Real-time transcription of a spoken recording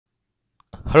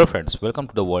Hello friends, welcome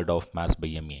to the world of Maths by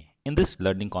Amiya. In this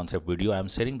learning concept video, I am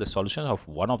sharing the solution of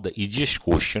one of the easiest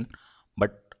question,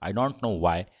 but I don't know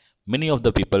why many of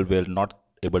the people were not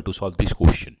able to solve this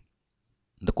question.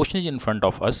 The question is in front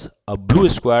of us. A blue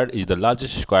square is the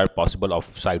largest square possible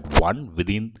of side 1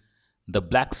 within the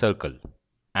black circle.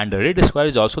 And the red square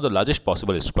is also the largest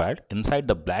possible square inside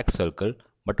the black circle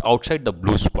but outside the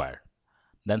blue square.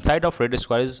 The inside of red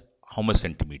square is how much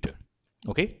centimeter?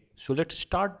 Okay, so let's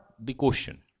start the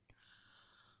question.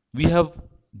 We have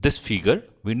this figure,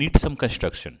 we need some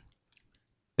construction.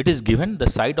 It is given the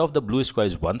side of the blue square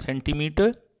is 1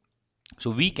 centimeter.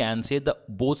 So we can say the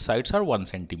both sides are 1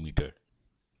 centimeter.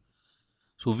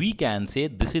 So we can say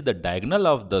this is the diagonal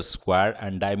of the square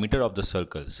and diameter of the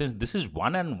circle. Since this is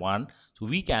 1 and 1, so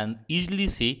we can easily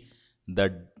say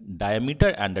the diameter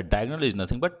and the diagonal is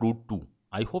nothing but root 2.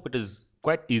 I hope it is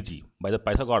quite easy by the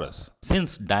Pythagoras.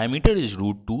 Since diameter is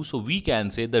root 2, so we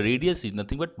can say the radius is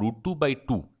nothing but root 2 by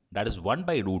 2. That is 1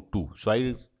 by root 2. So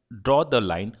I draw the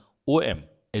line OM.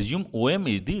 Assume OM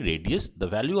is the radius. The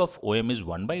value of OM is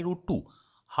 1 by root 2,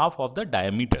 half of the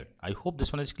diameter. I hope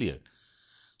this one is clear.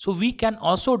 So we can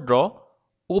also draw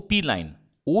OP line.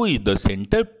 O is the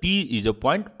center, P is a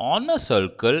point on a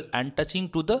circle and touching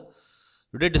to the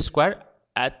red square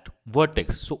at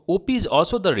vertex. So OP is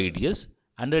also the radius,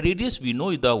 and the radius we know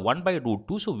is the 1 by root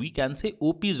 2. So we can say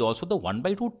OP is also the 1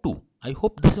 by root 2. I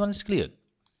hope this one is clear.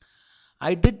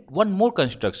 I did one more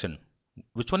construction,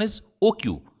 which one is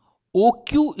OQ.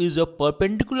 OQ is a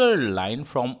perpendicular line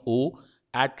from O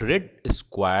at red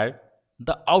square,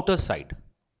 the outer side.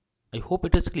 I hope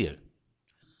it is clear.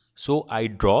 So I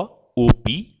draw OP,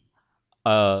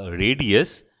 a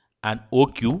radius, and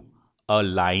OQ, a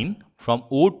line from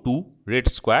O to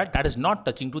red square that is not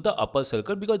touching to the upper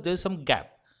circle because there is some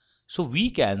gap. So we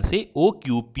can say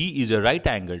OQP is a right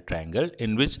angle triangle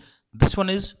in which this one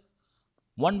is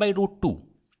 1 by root 2.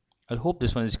 I hope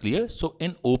this one is clear. So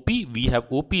in OP, we have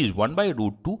OP is 1 by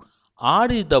root 2.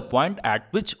 R is the point at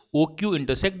which OQ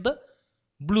intersect the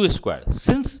blue square.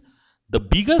 Since the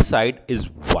bigger side is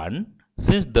 1,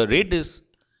 since the red is,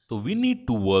 so we need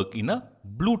to work in a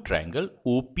blue triangle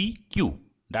OPQ.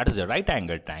 That is a right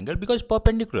angle triangle because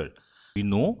perpendicular. We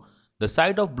know the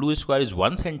side of blue square is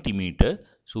 1 centimeter.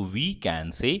 So we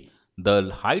can say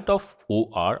the height of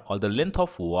OR or the length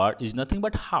of OR is nothing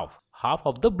but half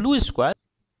of the blue square.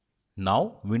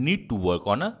 Now we need to work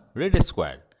on a red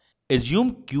square.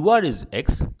 Assume QR is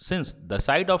x. Since the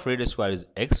side of red square is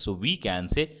x, so we can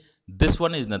say this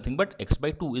one is nothing but x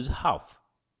by 2 is half.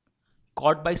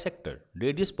 Chord bisector.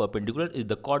 Radius perpendicular is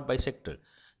the chord bisector.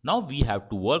 Now we have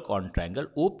to work on triangle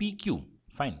OPQ.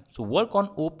 Fine. So work on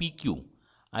OPQ.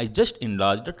 I just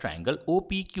enlarged the triangle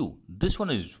OPQ. This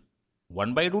one is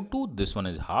 1 by root 2. This one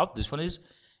is half. This one is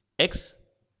x.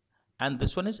 And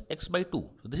this one is x by 2.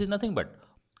 So this is nothing but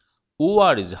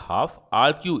OR is half.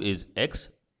 RQ is x.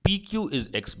 PQ is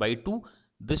x by 2.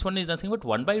 This one is nothing but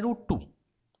 1 by root 2.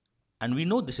 And we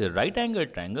know this is a right angle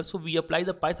triangle. So we apply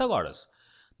the Pythagoras.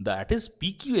 That is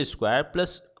PQ square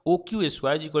plus OQ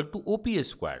square is equal to OP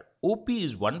square. OP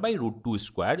is 1 by root 2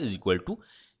 square is equal to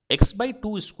x by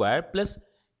 2 square plus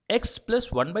x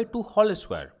plus 1 by 2 whole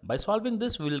square. By solving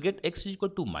this, we will get x is equal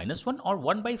to minus 1 or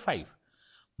 1 by 5.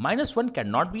 Minus 1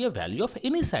 cannot be a value of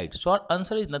any side. So our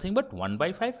answer is nothing but 1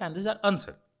 by 5 and this is our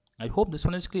answer. I hope this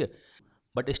one is clear.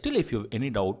 But still, if you have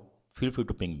any doubt, feel free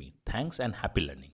to ping me. Thanks and happy learning.